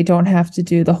 I don't have to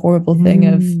do the horrible thing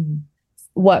of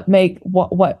what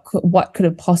could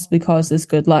have possibly caused this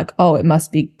good luck. Oh, it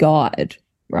must be God,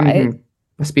 right?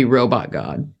 Must be robot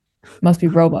God. Must be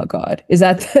robot God. Is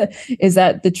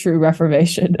that the true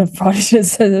reformation of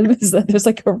Protestantism? Is that there's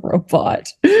like a robot?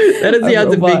 That is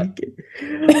the big.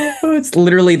 Oh, it's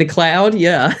literally the cloud.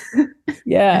 Yeah.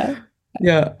 Yeah.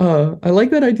 Yeah, I like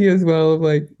that idea as well. Of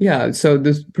like, yeah, so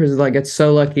this person's like, it's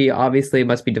so lucky. Obviously, it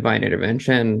must be divine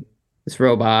intervention. This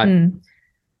robot, and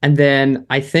then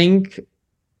I think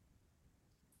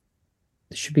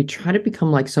should be trying to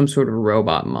become like some sort of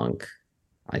robot monk.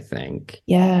 I think.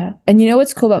 Yeah, and you know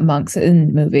what's cool about monks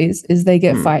in movies is they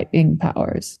get fighting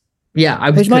powers. Yeah,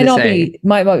 which might not be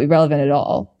relevant at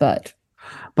all, but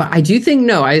I do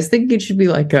think I think it should be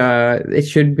like it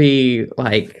should be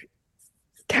like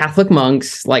Catholic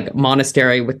monks, like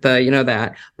monastery with the,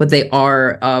 that, but they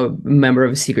are a member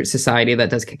of a secret society that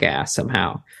does kick ass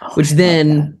somehow, which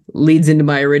then leads into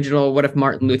my original, what if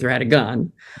Martin Luther had a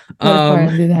gun? What if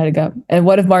Martin Luther had a gun? And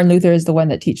what if Martin Luther is the one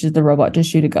that teaches the robot to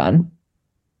shoot a gun?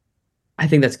 I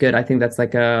think that's good. I think that's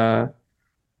I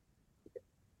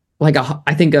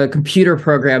think a computer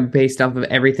program based off of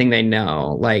everything they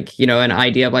know, like, an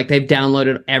idea of like, they've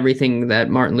downloaded everything that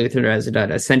Martin Luther has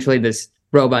done. Essentially, this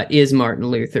robot is Martin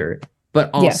Luther, but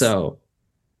also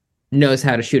knows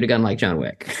how to shoot a gun like John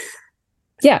Wick.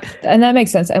 Yeah, and that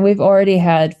makes sense. And we've already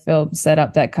had films set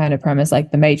up that kind of premise,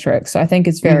 like The Matrix. So I think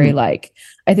it's very I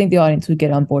think the audience would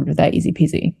get on board with that easy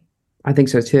peasy. I think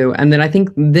so too. And then I think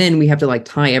we have to like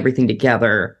tie everything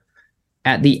together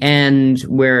at the end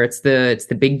where it's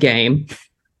the big game.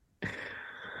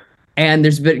 And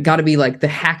there's got to be like the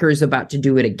hackers about to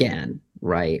do it again,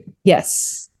 right?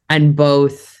 Yes. And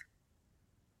both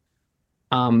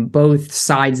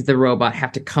sides of the robot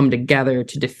have to come together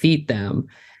to defeat them.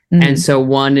 And so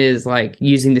one is like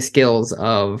using the skills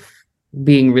of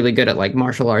being really good at like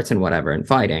martial arts and whatever and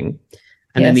fighting.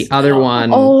 And then the other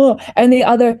one. Oh, and the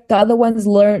other one's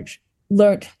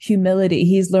learned humility.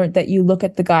 He's learned that you look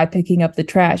at the guy picking up the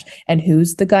trash, and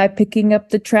who's the guy picking up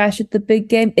the trash at the big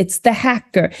game? It's the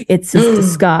hacker. It's his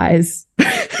disguise.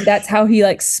 That's how he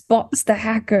like spots the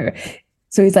hacker.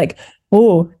 So he's like,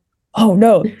 oh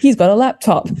no, he's got a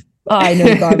laptop. I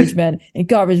know garbage men, and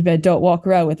garbage men don't walk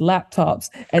around with laptops.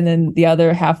 And then the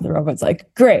other half of the robot's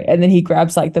like, great. And then he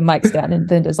grabs like the mic stand and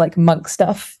then does like monk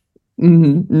stuff.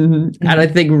 And I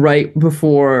think right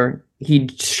before he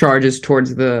charges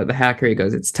towards the hacker, he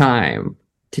goes, it's time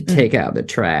to take out the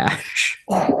trash.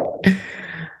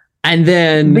 And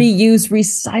then reuse,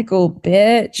 recycle,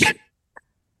 bitch.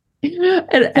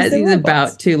 And as he's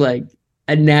about to like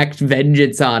enact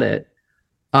vengeance on it,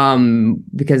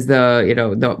 because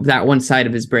that one side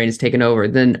of his brain is taken over,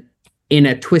 then in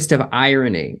a twist of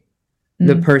irony,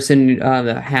 the person,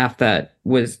 the half that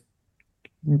was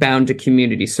bound to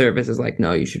community service is like,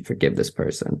 no, you should forgive this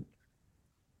person.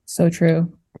 So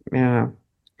true. Yeah.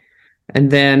 And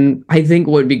then I think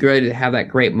what would be great to have that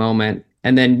great moment.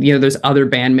 And then, there's other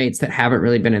bandmates that haven't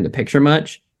really been in the picture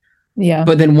much. Yeah.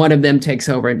 But then one of them takes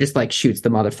over and just like shoots the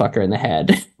motherfucker in the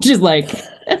head. Just like,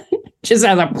 just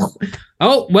as a,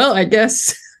 oh, well, I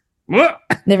guess.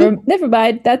 Never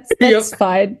mind. That's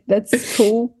fine. That's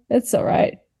cool. That's all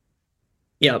right.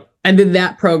 Yep. And then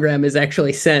that program is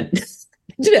actually sent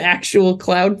to actual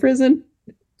cloud prison.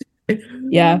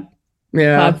 Yeah.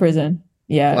 Cloud prison.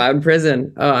 Yeah. Cloud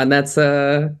prison. Oh, and that's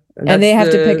and they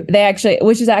have to pick,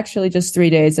 which is actually just 3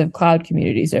 days of cloud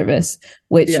community service,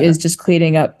 which is just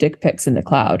cleaning up dick pics in the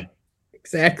cloud.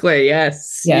 Exactly.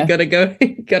 Yes. Yeah. You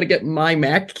gotta get my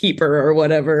Mac keeper or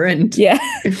whatever. And yeah.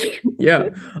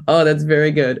 Oh, that's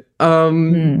very good.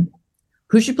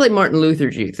 Who should play Martin Luther,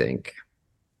 do you think?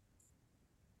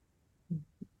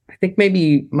 I think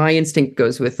maybe my instinct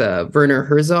goes with Werner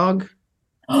Herzog.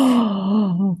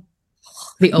 The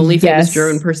only famous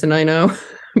German person I know.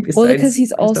 Well, because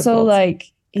he's also like,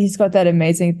 he's got that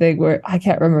amazing thing where I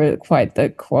can't remember quite the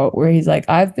quote where he's like,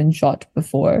 I've been shot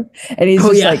before. And he's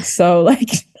like, so like.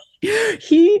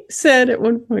 He said at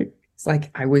one point, it's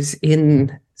like, I was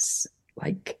in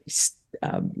like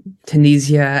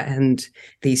Tunisia and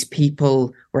these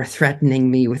people were threatening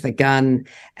me with a gun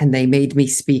and they made me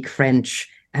speak French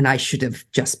and I should have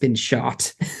just been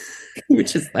shot.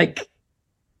 Which is like,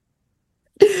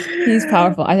 he's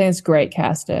powerful. I think it's great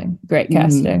casting. Great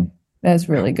casting. That's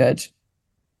really good.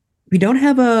 We don't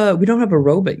have a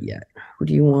robot yet. Who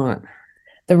do you want?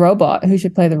 The robot. Who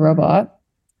should play the robot?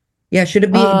 Yeah, should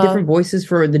it be different voices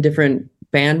for the different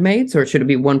bandmates, or should it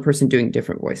be one person doing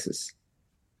different voices?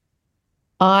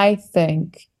 I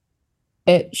think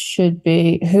it should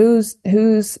be who's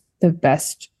the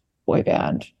best boy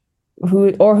band?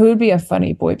 Who'd be a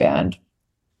funny boy band?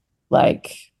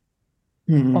 Like,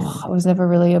 I was never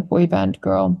really a boy band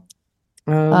girl.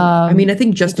 I mean, I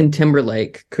think Justin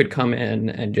Timberlake could come in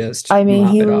and just. I mean,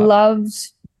 mop he it up.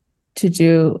 loves to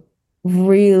do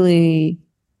really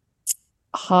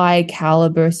high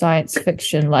caliber science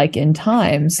fiction, like In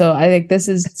Time. So I think this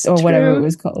is, That's or whatever true. it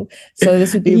was called. So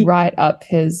this would be right up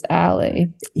his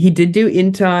alley. He did do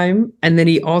In Time, and then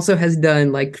he also has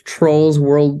done like Trolls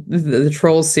World, the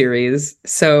Trolls series.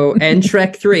 So, and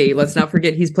Shrek 3. Let's not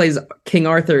forget he plays King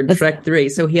Arthur in Shrek 3.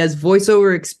 So he has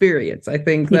voiceover experience. I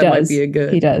think that might be a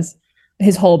good. He does.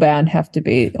 His whole band have to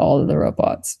be all of the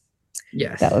robots.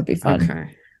 Yes. That would be fun.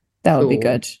 Okay. That would be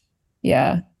good.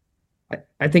 Yeah.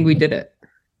 I think we did it.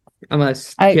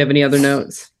 Unless do you have any other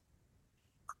notes?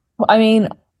 Well, I mean,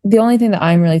 the only thing that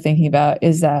I'm really thinking about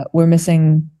is that we're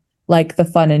missing like the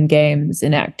fun and games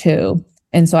in Act 2.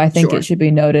 And so I think it should be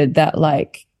noted that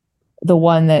like the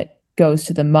one that goes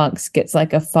to the monks gets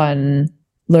like a fun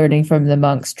learning from the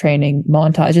monks training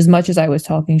montage. As much as I was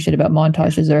talking shit about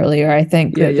montages earlier, I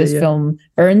think that this film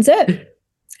earns it.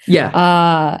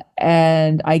 Yeah.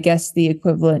 And I guess the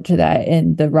equivalent to that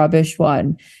in the rubbish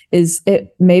one is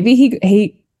it maybe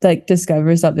he like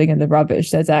discovers something in the rubbish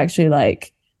that's actually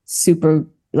like super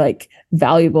like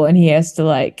valuable, and he has to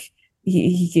like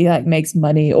he like makes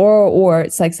money, or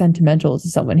it's like sentimental to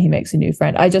someone. He makes a new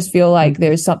friend. I just feel like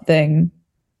there's something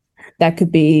that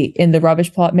could be in the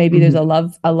rubbish plot. Maybe there's a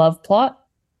love plot.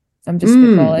 I'm just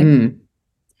spitballing.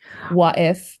 What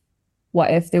if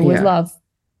there was love?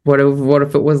 What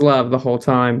if it was love the whole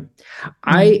time?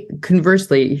 I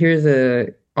conversely, here's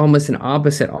almost an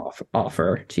opposite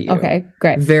offer to you. Okay,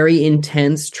 great. Very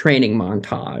intense training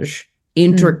montage,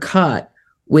 intercut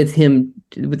with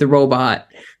the robot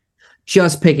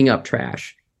just picking up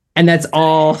trash. And that's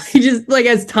all. He just like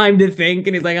has time to think,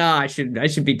 and he's like, I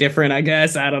should be different, I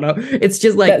guess. I don't know. It's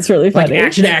just like that's really funny.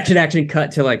 Like action,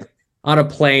 cut to like on a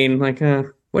plane, like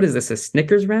what is this, a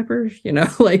Snickers wrapper? You know,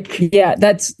 like yeah,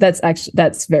 that's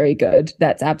very good.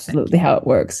 That's absolutely how it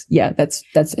works. Yeah,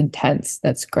 that's intense.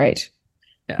 That's great.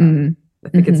 Yeah. I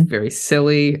think it's very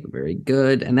silly, very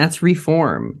good, and that's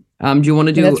Reform. Do you want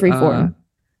to do that's Reform?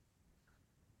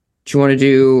 Do you want to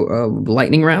do a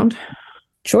lightning round?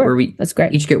 Sure. Where we that's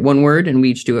great. Each get one word, and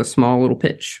we each do a small little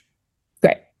pitch.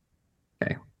 Great.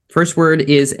 Okay. First word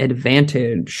is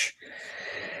advantage.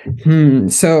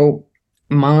 So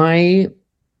my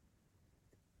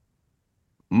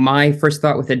first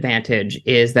thought with advantage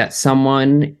is that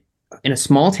someone in a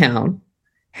small town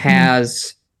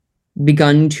has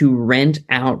begun to rent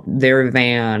out their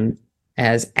van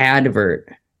as advert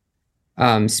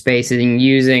spaces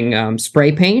using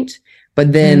spray paint,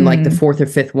 but then like the fourth or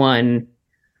fifth one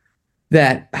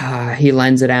that he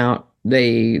lends it out,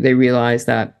 they realize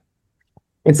that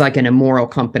it's like an immoral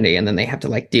company, and then they have to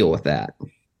like deal with that.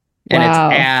 And it's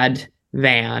ad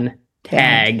van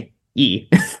tag E.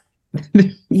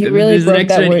 You really broke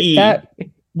that word. E.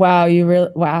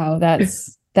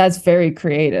 That's very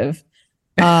creative.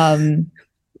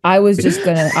 I was just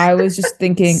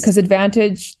thinking, because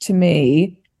advantage to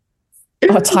me.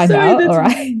 Time out. All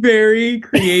right. Very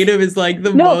creative is like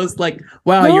the most like,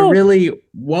 wow, you really,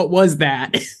 what was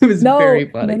that? It was very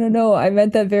funny. No. I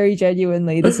meant that very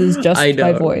genuinely. This is just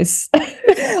my voice.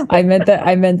 I meant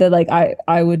that like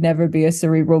I would never be a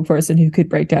cerebral person who could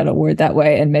break down a word that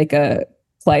way and make a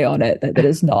play on it that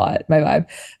is not my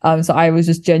vibe. So I was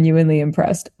just genuinely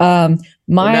impressed. Now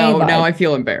I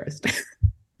feel embarrassed.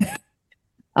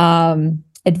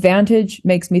 Advantage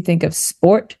makes me think of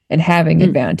sport and having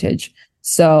advantage.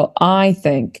 So I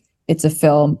think it's a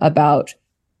film about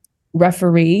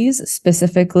referees,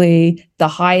 specifically the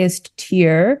highest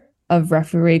tier of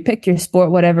referee. Pick your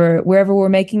sport, wherever we're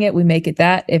making it, we make it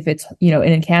that. If it's,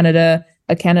 in Canada,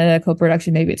 a Canada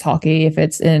co-production, maybe it's hockey. If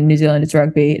it's in New Zealand, it's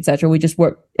rugby, etc. We just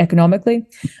work economically.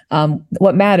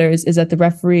 What matters is that the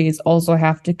referees also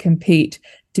have to compete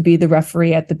to be the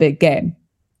referee at the big game.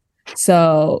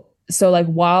 So like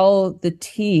while the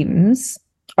teams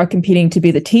are competing to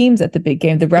be the teams at the big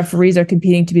game, the referees are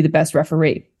competing to be the best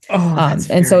referee.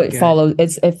 And so it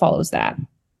follows that.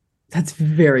 That's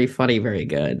very funny, very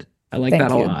good. I like that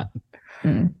a lot.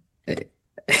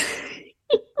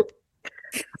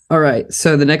 All right.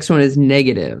 So the next one is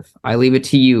negative. I leave it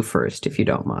to you first, if you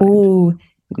don't mind. Ooh,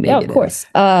 yeah, of Negative. course.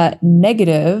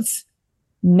 Negative.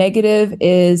 Negative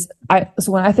is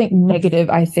so when I think negative,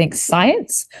 I think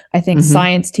science. I think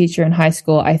science teacher in high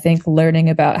school. I think learning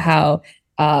about how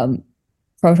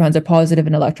protons are positive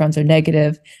and electrons are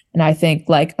negative. And I think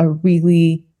like a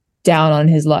really down on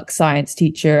his luck science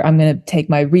teacher. I'm going to take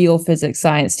my real physics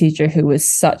science teacher, who was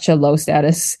such a low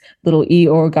status little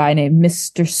Eeyore guy named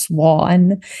Mr.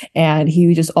 Swan. And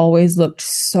he just always looked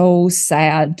so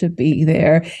sad to be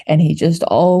there. And he just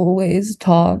always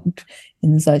talked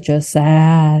in such a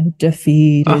sad,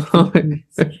 defeated voice.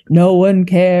 No one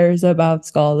cares about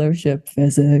scholarship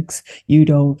physics. You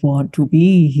don't want to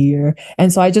be here.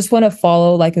 And so I just want to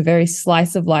follow like a very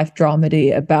slice of life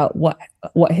dramedy about what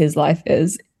his life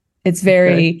is. It's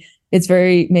very,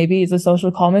 maybe it's a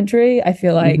social commentary. I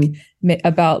feel like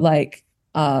about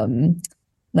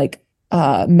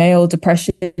male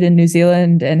depression in New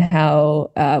Zealand and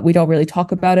how we don't really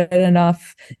talk about it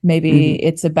enough. Maybe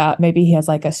it's about, maybe he has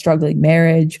like a struggling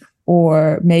marriage,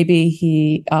 or maybe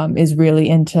he is really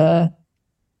into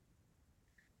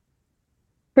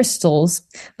crystals,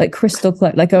 like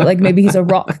like maybe he's a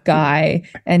rock guy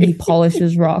and he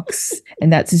polishes rocks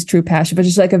and that's his true passion. But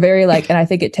just like a very and I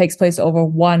think it takes place over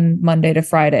one Monday to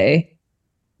Friday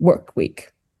work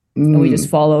week, and we just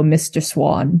follow Mr.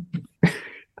 Swan.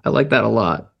 I like that a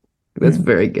lot. That's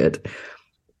very good.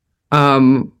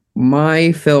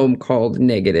 My film called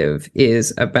Negative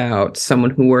is about someone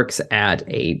who works at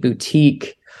a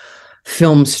boutique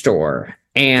film store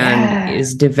and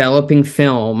is developing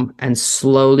film and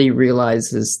slowly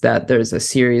realizes that there's a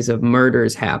series of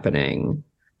murders happening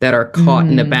that are caught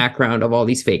in the background of all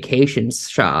these vacation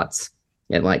shots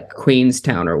in like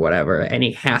Queenstown or whatever. And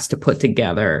he has to put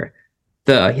together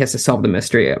he has to solve the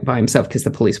mystery by himself because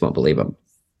the police won't believe him.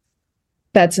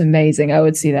 That's amazing. I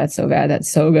would see that so bad. That's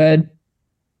so good.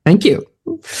 Thank you.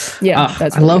 Yeah,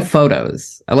 I love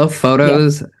photos. I love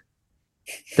photos. Yeah.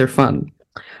 They're fun.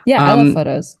 Yeah, I love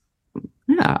photos.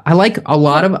 Yeah, I like a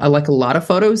lot of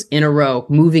photos in a row,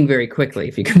 moving very quickly.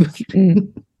 If you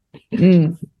can.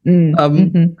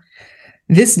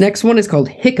 This next one is called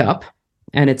Hiccup,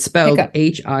 and it's spelled Hiccup,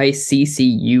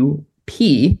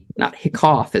 not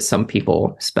hiccough, as some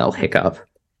people spell hiccup.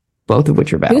 Both of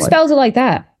which are valid. Who spells it like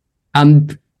that?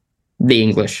 The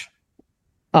English.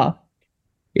 Oh.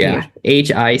 Yeah.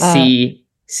 HICCEOUGH,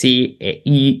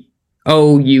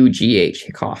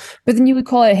 hiccough. But then you would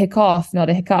call it hiccough, not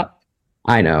a hiccup.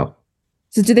 I know.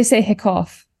 So do they say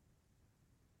hiccough?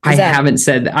 I haven't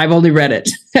said that. I've only read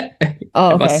it.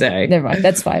 Oh, okay. I must say. Never mind.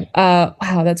 That's fine.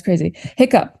 Wow, that's crazy.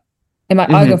 Hiccup.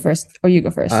 I'll go first, or you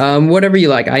go first. Whatever you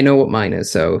like. I know what mine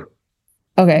is, so.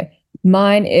 Okay.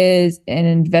 Mine is an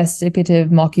investigative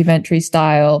mockumentary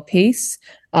style piece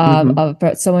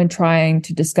about someone trying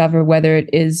to discover whether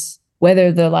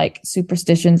the like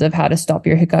superstitions of how to stop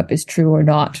your hiccup is true or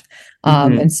not.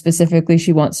 And specifically,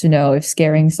 she wants to know if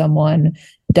scaring someone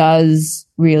does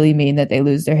really mean that they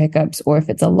lose their hiccups, or if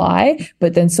it's a lie.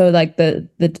 But then, so like the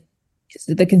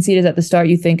conceit is at the start,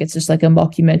 you think it's just like a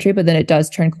mockumentary, but then it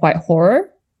does turn quite horror.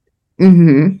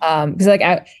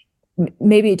 Because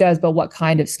maybe it does, but what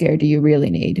kind of scare do you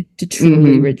really need to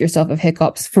truly rid yourself of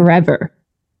hiccups forever?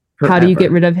 How do you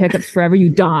get rid of hiccups forever? You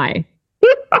die.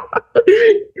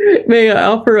 May I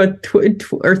offer a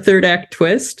third act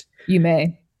twist? You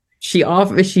may. She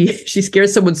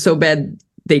scares someone so bad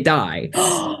they die,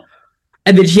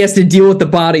 and then she has to deal with the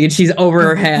body, and she's over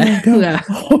her head.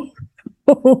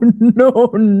 Oh no!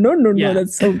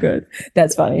 That's so good.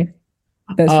 That's funny.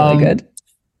 That's really good.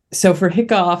 So for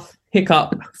Hiccup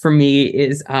for me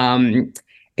is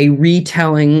a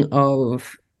retelling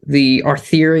of the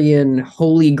Arthurian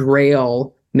Holy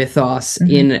Grail mythos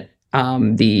in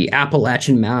the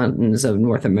Appalachian Mountains of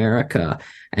North America,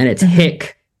 and it's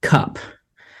Hick-Cup.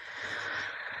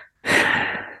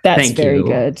 That's very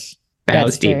good.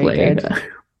 Bows deeply.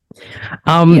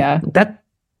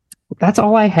 That's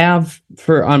all I have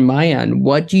on my end.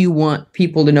 What do you want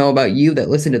people to know about you that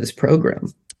listen to this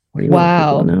program? What do you want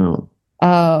people to know?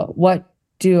 What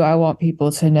do I want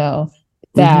people to know?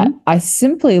 That I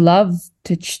simply love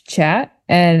to chat,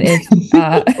 and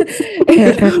I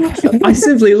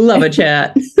simply love a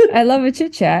chat. I love a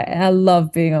chit chat, and I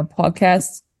love being on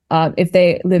podcasts. If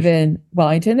they live in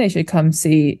Wellington, they should come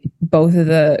see both of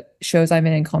the shows I'm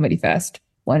in Comedy Fest.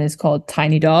 One is called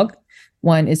Tiny Dog.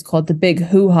 One is called The Big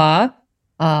Hoo-Ha.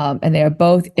 And they are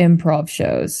both improv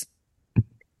shows.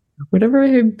 Whenever I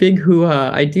hear Big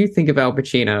Hoo-Ha, I do think of Al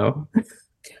Pacino.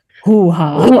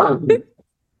 Hoo-Ha.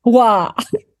 Wah.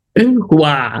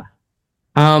 Wah.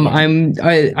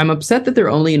 I'm upset that they're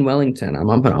only in Wellington. I'm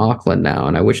up in Auckland now,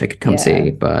 and I wish I could come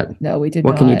see, but no, we did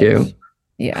what not. can you do?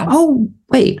 Yeah. Oh,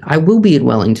 wait, I will be in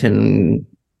Wellington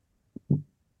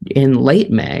in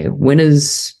late May.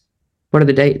 What are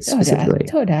the dates specifically?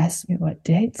 Don't ask me what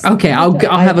dates. Okay, I'll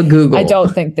have a Google. I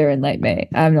don't think they're in late May.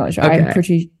 I'm not sure. Okay. I'm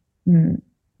pretty.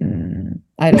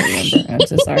 I don't remember. I'm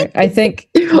so sorry. I think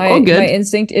my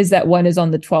instinct is that one is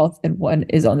on the 12th and one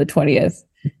is on the 20th.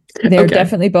 They're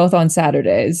definitely both on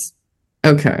Saturdays.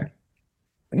 Okay.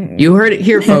 You heard it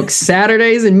here, folks.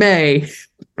 Saturdays in May.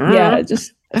 Yeah,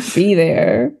 just be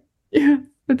there. Yeah.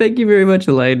 But thank you very much,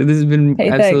 Alayne. This has been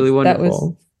absolutely wonderful. That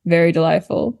was very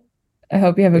delightful. I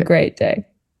hope you have a great day.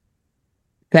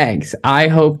 Thanks. I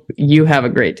hope you have a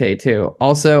great day too.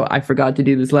 Also, I forgot to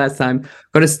do this last time.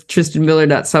 Go to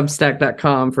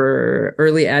tristanmiller.substack.com for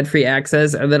early ad-free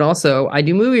access. And then also, I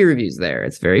do movie reviews there.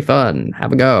 It's very fun.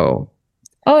 Have a go.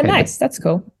 Oh, nice. That's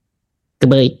cool.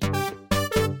 Goodbye.